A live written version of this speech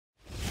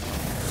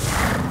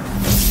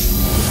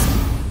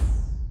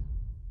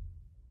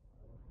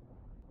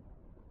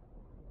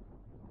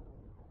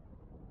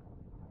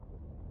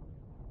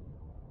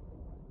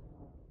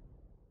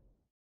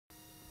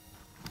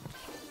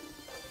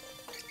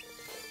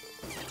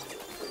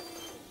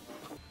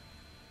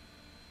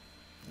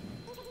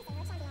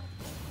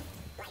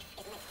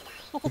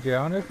TJ,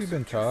 I don't know if you've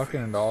been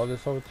talking at all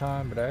this whole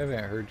time, but I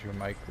haven't heard your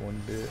mic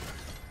one bit.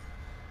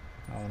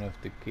 I don't know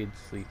if the kid's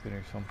sleeping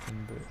or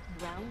something, but...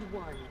 Round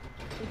one.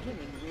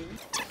 Beginning ring.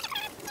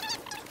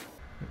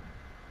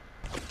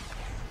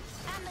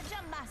 I'm the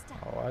jump master.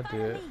 Oh, I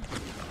did.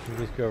 You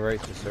just go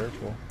right to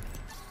circle.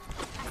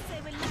 I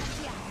say we land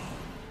here.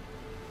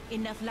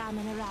 Enough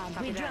lambing around.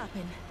 We're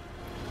dropping.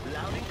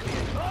 Loud and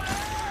clear.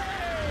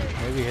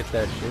 Maybe hit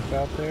that ship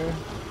out there.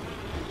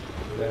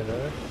 Is that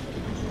us?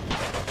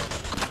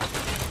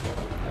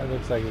 That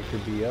looks like it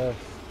could be us.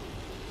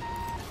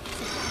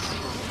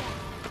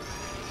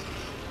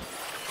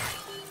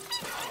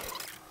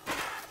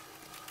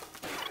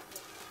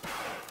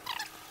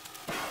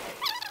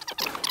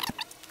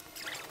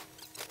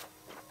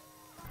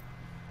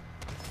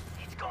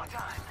 It's go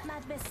time.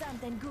 Might be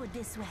something good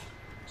this way.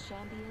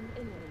 Champion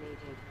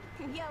eliminated.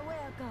 You're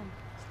welcome.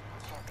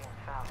 Champion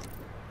foul.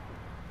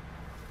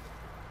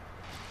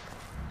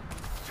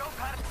 Jump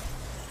pad.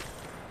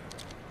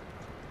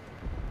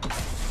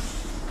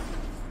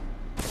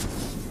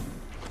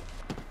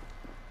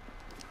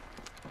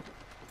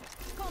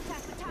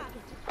 Contact the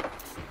target.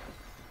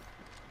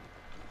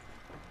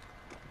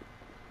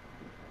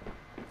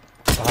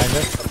 Behind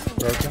us.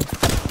 Broken.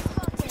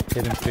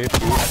 Hit him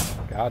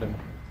 50. Got him.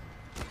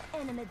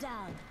 Enemy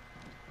down.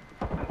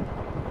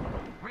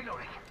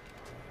 Reloading.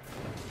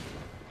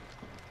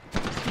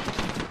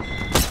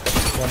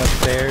 One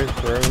upstairs,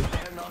 bros.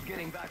 They're not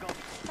getting back up.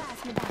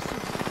 Pass me that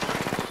shit.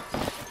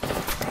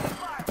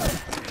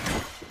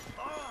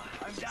 Oh,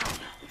 I'm down.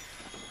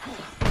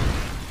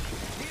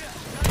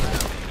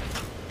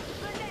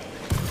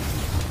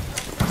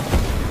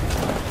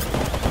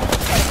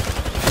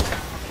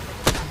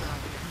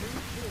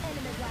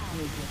 Enemy down.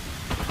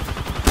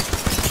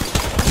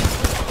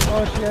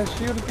 Oh, she has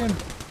shield again.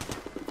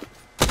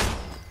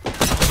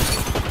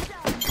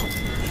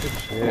 Good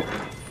shit.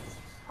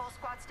 Whole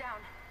squad's down.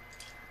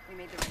 We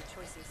made the right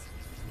choices.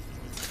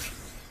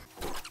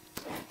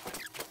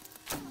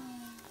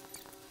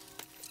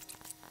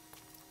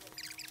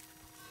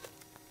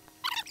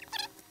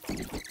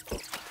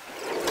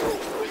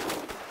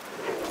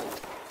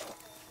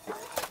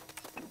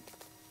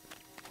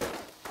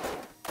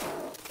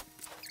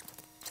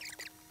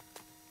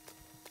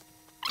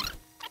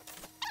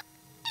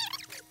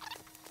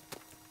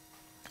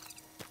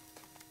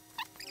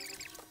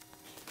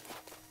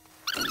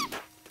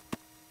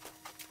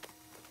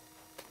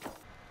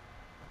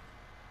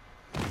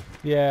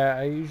 Yeah,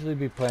 I usually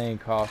be playing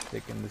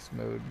Caustic in this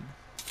mode.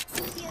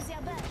 Here's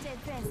your birthday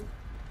present.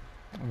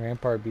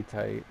 Rampart be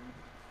tight.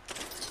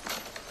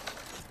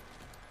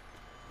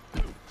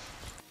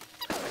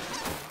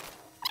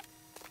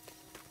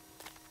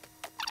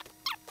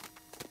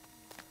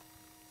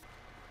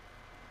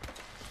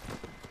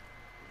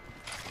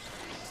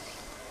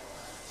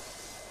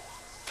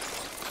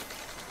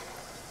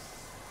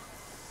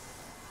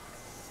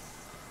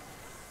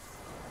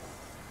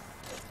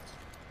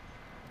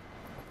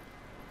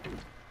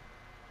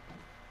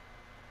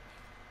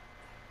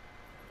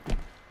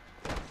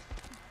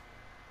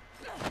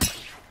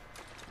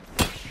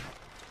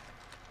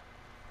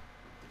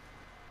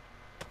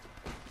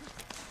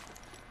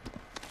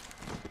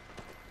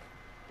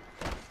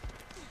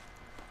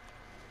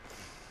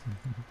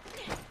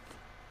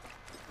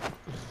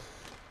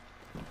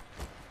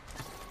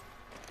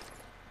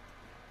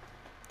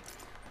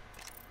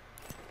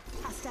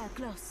 Hostile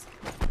close.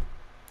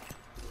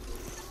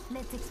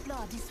 Let's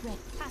explore this way.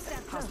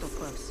 Hostile Hostile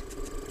close.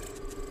 close.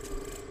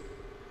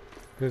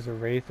 There's a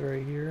Wraith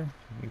right here.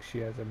 I think she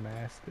has a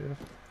Mastiff.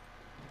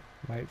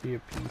 Might be a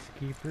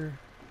Peacekeeper.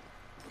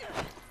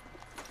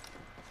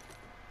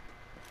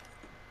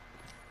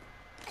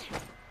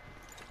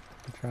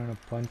 I'm trying to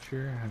punch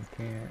her. I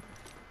can't.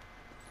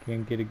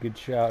 Can't get a good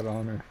shot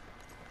on her.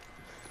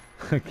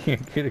 I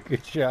can't get a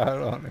good shot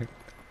on her.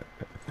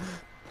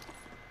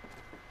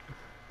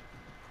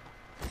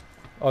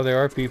 Oh, there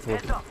are people.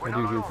 I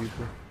do hear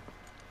people.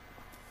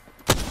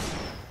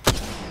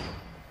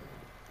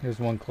 There's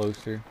one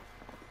closer.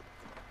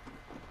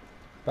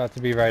 About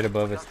to be right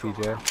above us,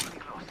 TJ.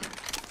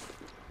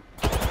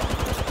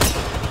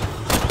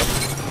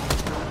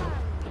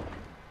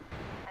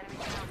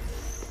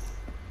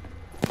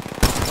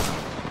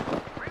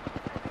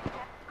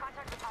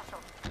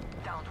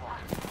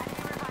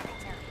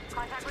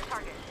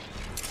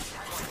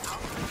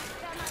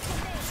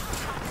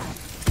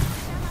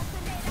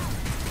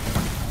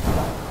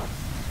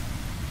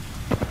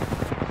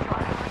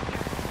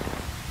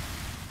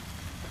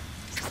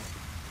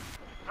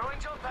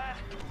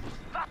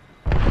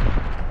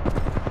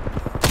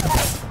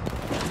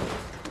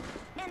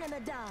 Enemy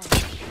down.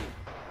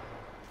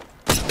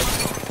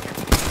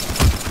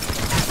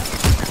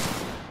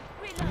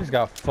 They just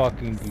got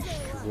fucking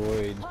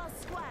destroyed. Whole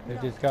squad They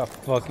low. just got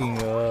fucking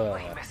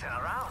Messing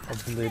around.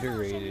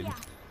 obliterated.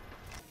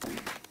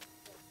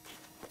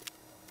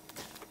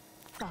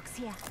 Box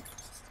here.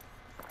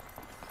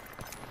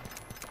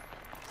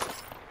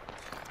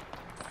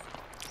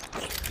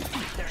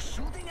 They're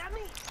shooting at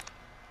me.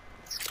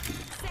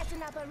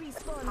 Setting up a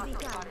respawn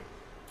beacon.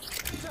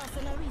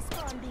 Tossing a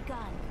respawn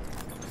beacon.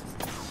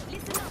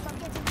 Listen up, I'm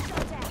getting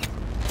shot at.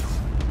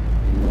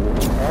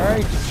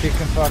 Alright, you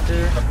chicken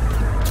fucker.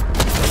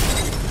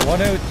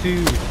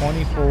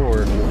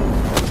 102.24.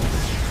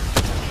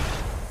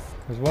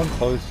 There's one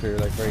closer,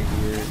 like right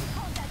here.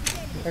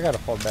 I gotta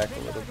fall back a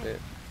little bit.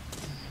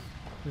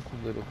 Just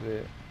a little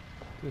bit.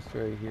 Just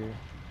right here.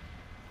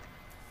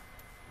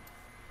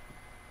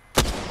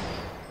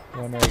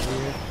 One right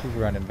here. She's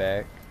running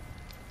back.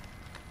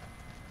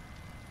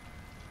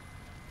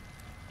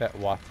 That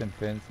Watson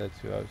fence, that's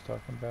who I was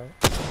talking about.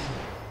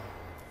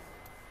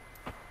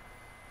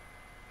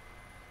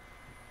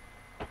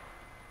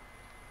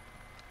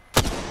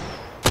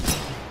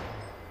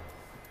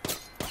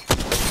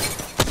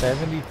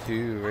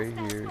 72 right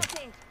here.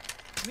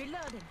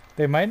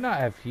 They might not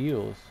have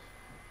heals.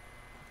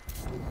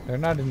 They're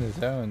not in the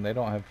zone. They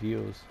don't have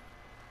heals.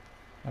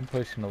 I'm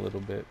pushing a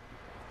little bit.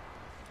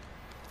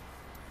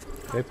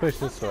 They push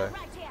this way.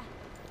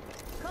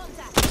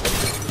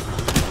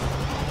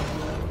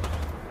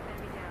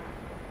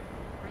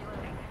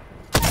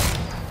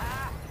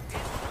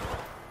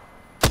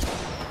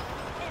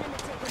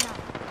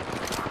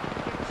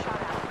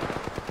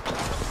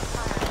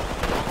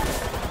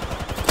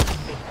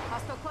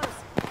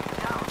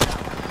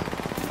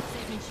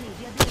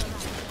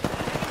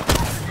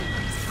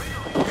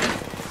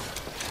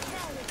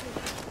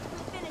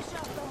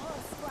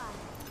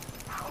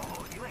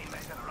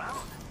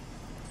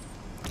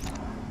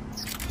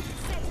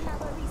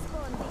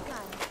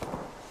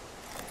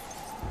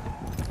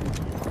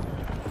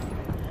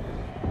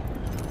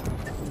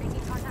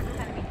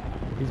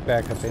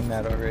 Back up in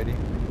that already.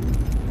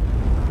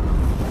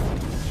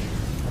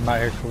 I'm out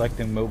here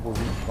collecting mobile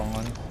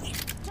respawns.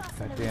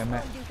 God damn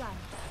it.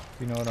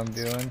 You know what I'm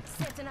doing?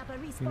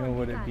 You know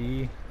what it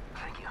be?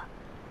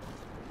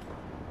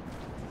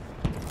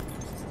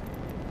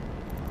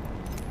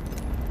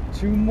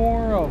 Two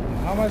more of them.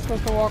 How am I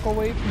supposed to walk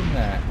away from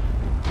that?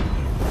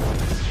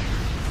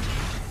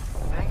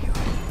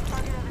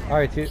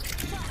 Alright, dude.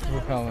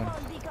 We're coming.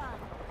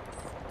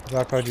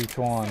 Zaka du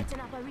Tuan.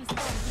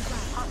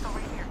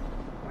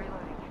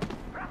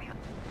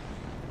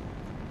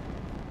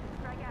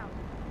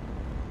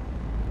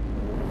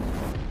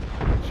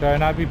 Should I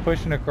not be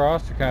pushing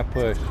across or can I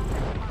push?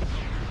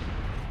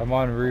 I'm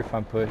on roof,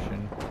 I'm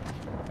pushing.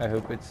 I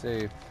hope it's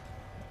safe.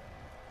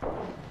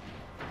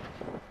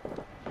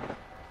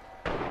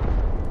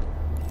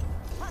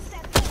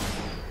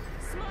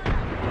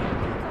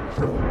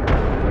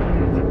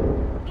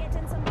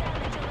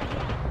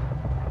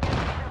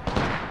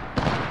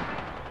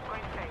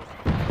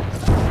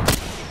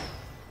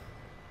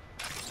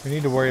 We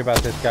need to worry about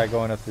this guy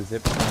going up the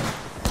zip line.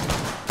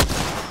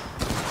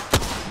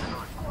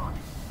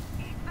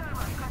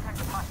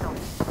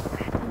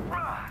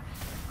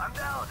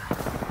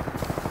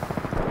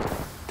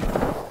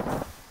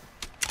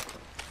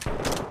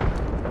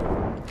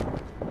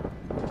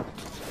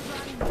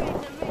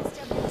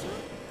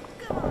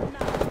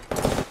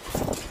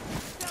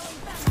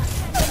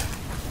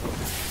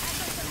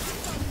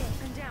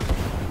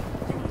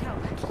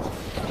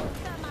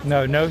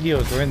 No, no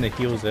heals. We're in the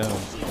heal zone.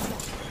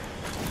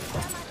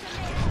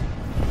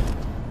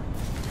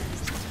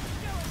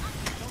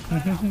 I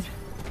think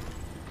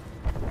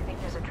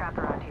there's a trap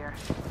around here.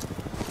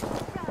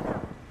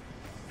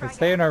 Let's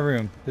stay in our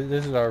room.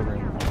 This is our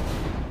room.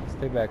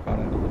 Stay back on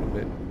it a little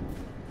bit.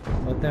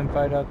 Let them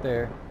fight out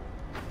there.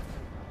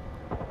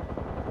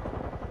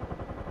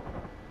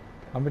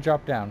 I'm gonna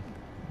drop down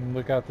and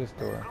look out this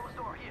door.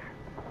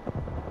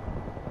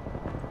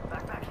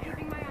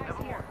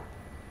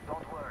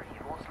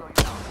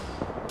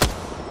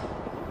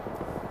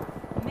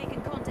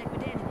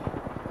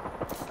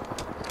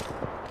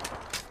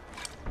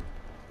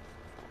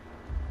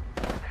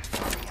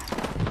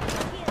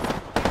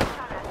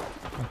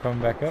 Coming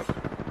back up.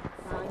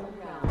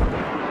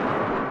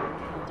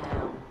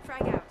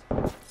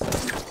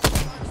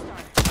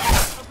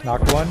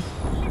 Knocked one.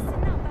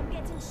 Listen up, I'm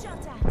getting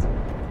shot at.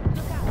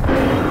 Look out.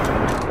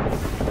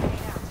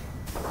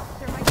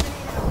 They're right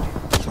grenade out.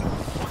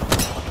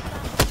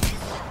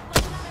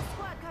 Another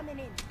squad coming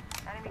in.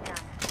 Enemy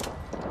down.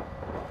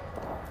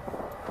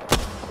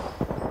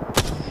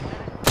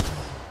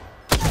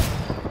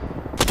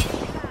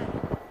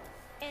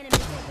 Enemy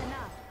taken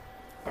out.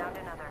 Downed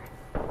another.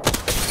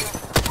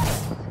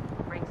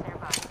 Rings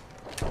nearby.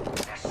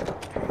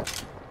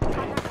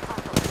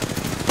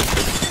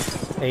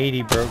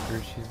 80 broke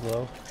her, she's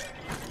low.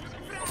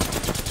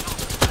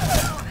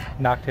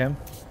 Knocked him.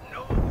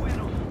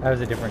 That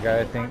was a different guy,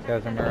 I think. That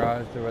was a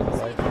Mirage. There was a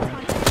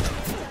Lifeline.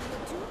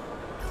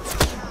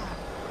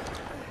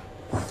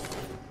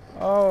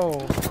 Oh!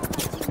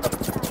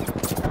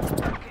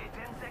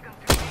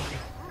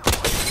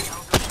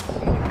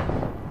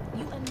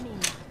 You and me.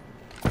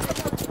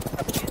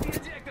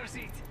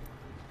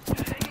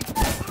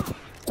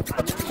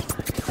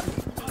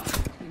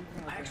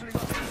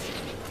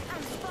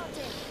 I'm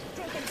spotted.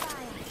 Taking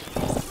fire.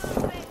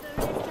 Break the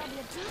red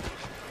W2.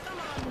 Come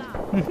on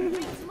now.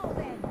 Rings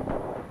moving.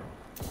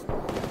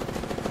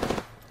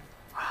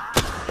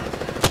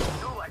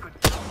 Knew I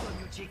could.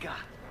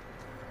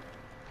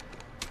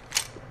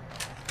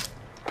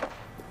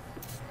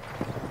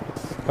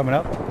 Coming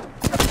up.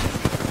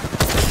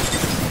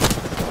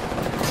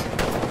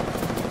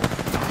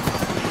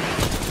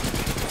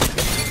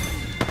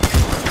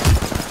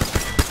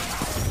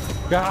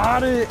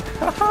 Got it!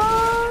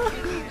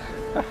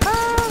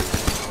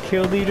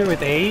 Kill leader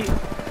with 8?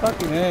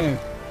 Fucking A.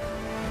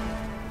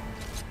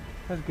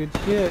 That's good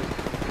shit.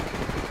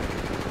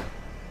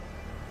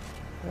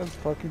 That's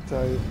fucking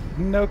tight.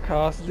 No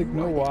caustic,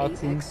 no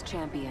Watson. Apex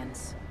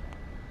champions.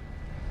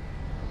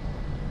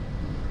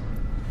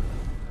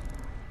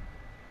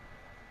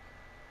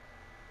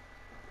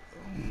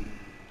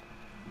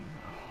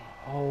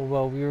 Oh,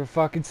 well, we were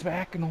fucking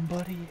smacking them,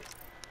 buddy.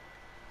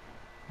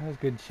 That was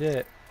good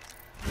shit.